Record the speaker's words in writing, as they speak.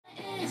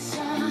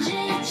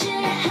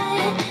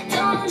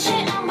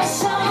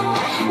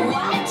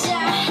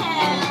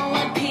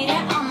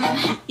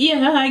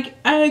I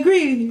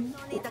agree.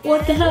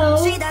 What the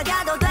hell?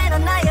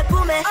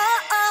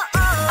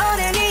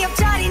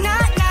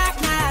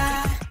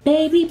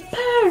 Baby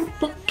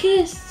purple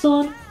kiss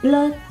on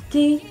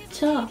bloody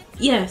top.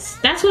 Yes,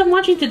 that's what I'm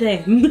watching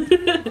today.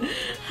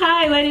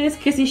 Hi, my name is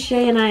Chrissy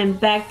Shay and I am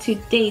back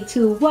today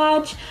to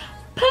watch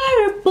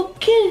Purple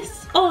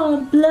Kiss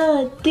on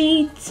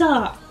Bloody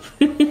Top.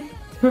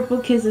 Purple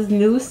Kiss's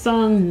new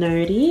song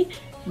Nerdy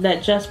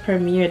that just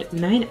premiered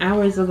 9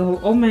 hours ago.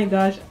 Oh my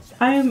gosh,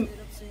 I'm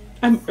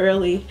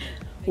early.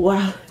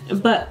 Wow.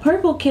 But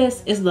Purple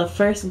Kiss is the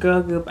first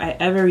girl group I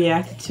ever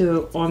reacted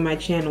to on my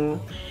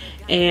channel,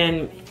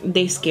 and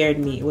they scared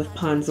me with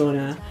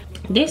Panzona.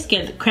 They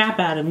scared the crap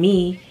out of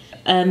me.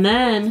 And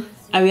then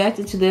I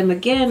reacted to them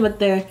again with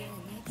their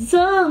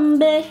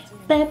Zombie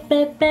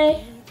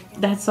Baby.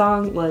 That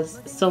song was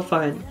so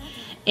fun.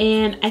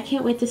 And I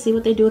can't wait to see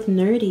what they do with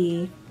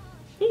Nerdy.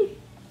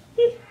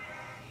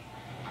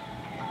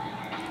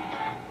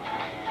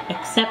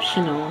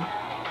 Exceptional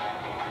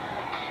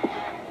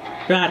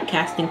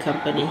broadcasting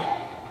company.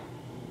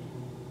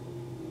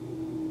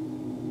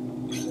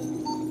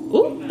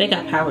 Ooh, they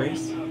got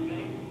powers.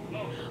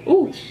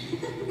 Ooh.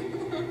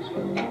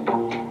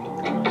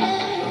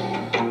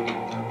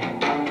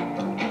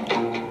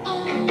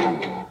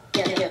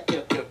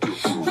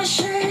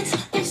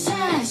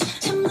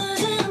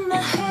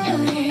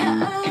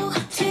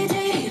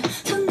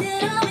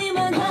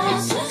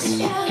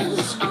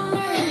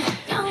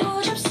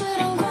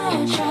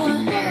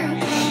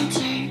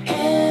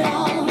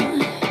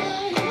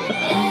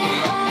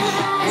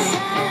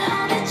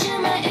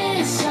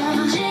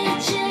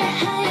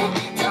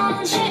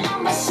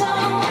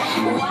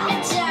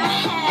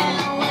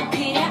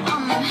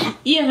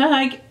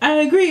 Yeah, I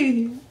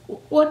agree.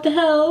 What the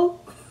hell?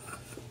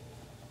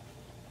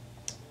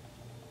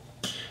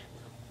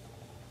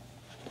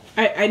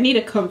 I need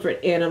a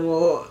comfort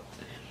animal.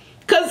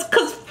 Cause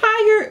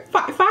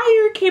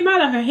fire came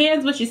out of her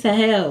hands when she said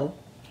hell.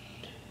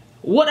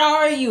 What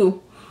are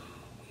you?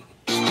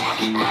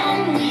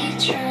 I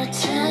need your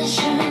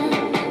attention.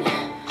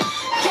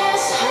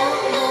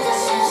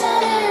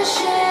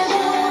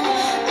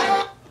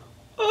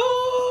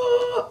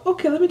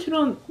 Okay, let me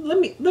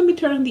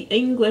turn on the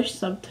English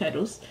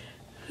subtitles.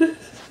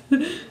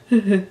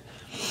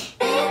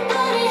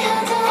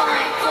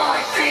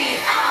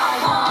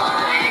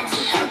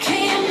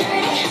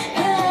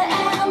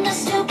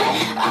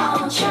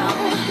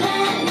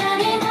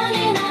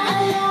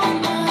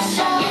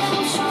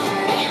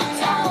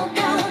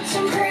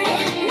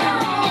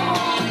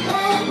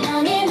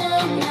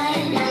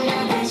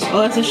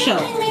 Oh, it's a show.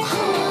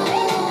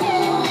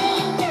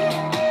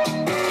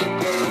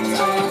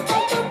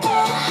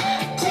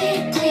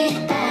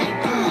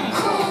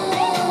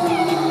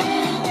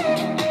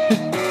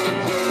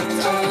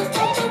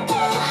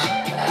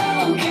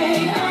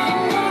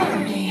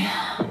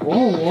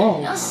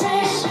 Whoa.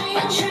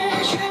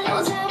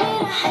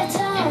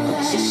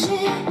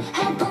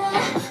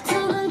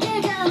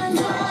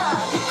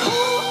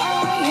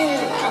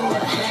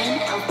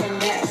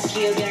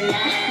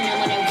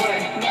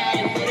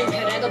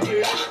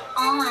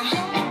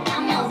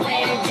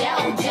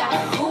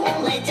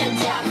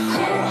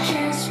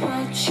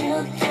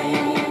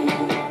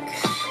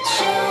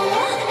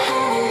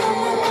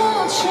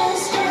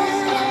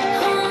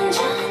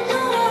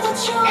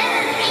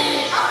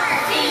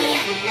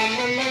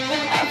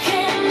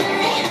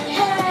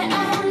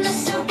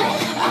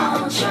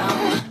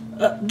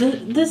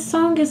 This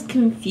song is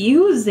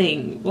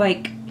confusing,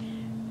 like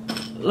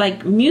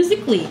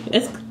musically,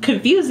 it's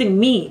confusing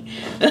me.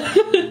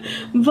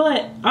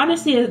 But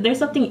honestly, there's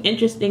something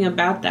interesting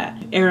about that.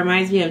 It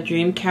reminds me of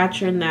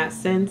Dreamcatcher in that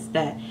sense,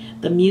 that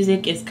the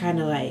music is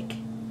kind of like,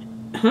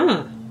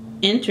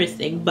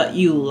 interesting, but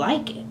you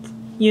like it,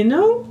 you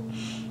know?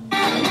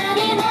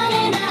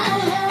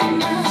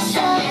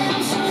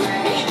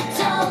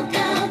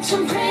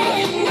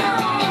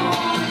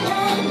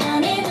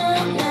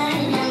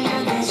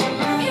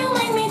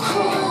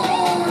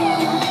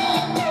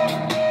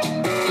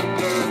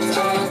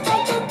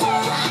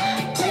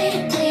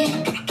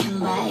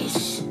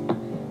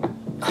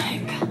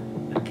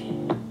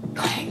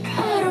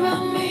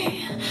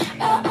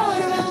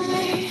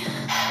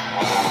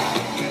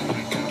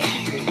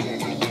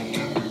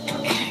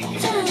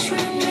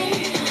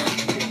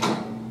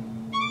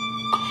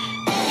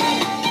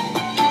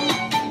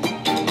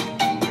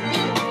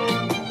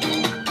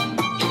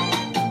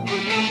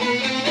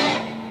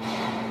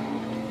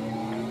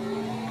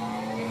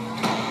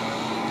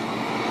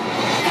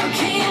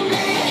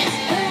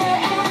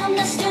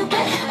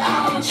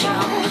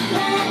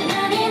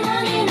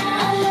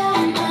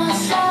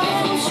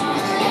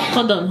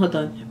 Hold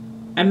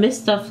on. I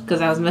missed stuff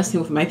because I was messing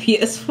with my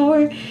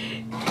PS4.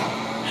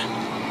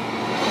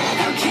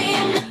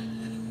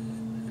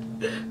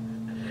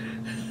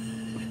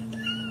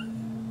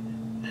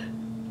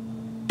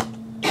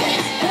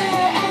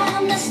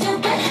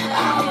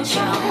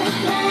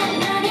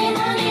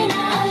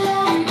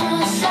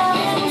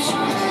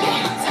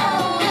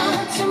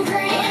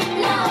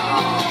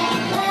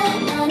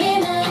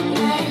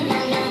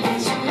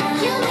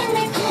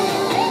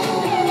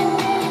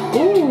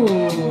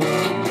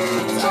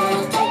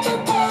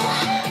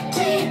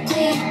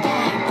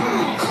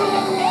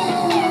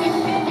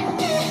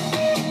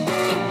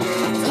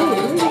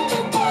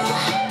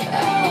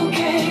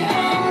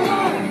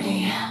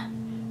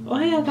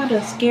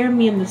 scare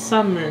me in the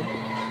summer.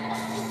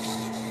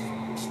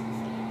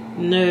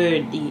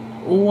 Nerdy.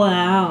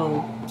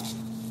 Wow.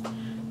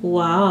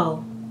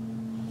 Wow.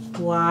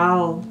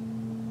 Wow.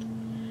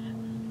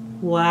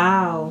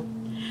 Wow.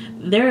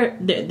 Their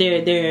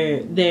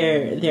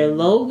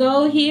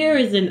logo here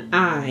is an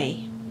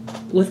eye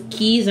with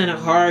keys and a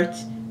heart,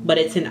 but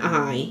it's an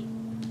eye.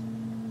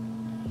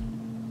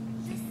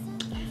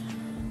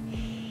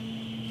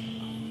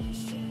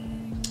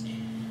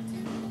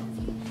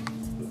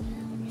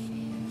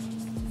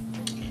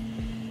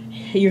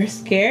 You're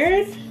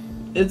scared?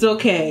 It's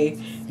okay.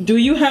 Do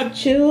you have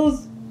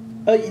chills?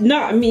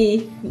 Not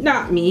me.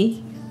 Not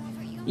me.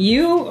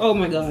 You? Oh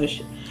my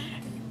gosh.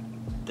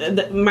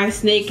 My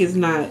snake is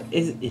not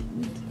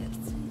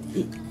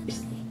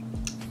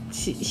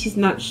she's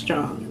not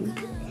strong.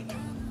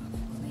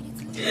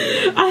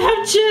 I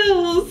have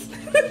chills.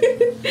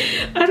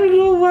 I don't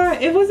know why.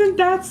 It wasn't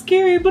that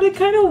scary, but it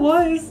kind of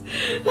was.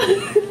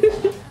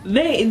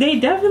 They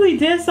definitely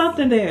did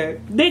something there.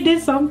 They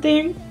did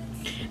something.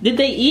 Did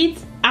they eat?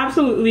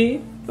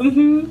 Absolutely.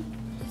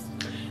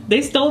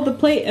 They stole the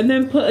plate and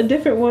then put a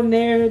different one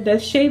there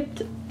that's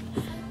shaped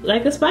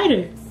like a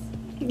spider.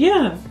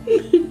 Yeah.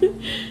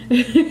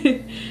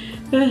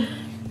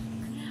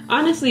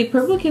 Honestly,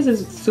 Perplekiss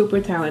is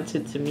super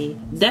talented to me.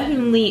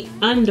 Definitely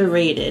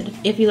underrated.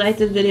 If you liked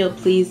this video,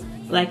 please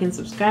like and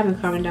subscribe and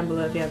comment down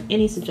below if you have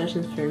any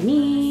suggestions for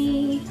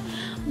me.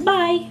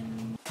 Bye.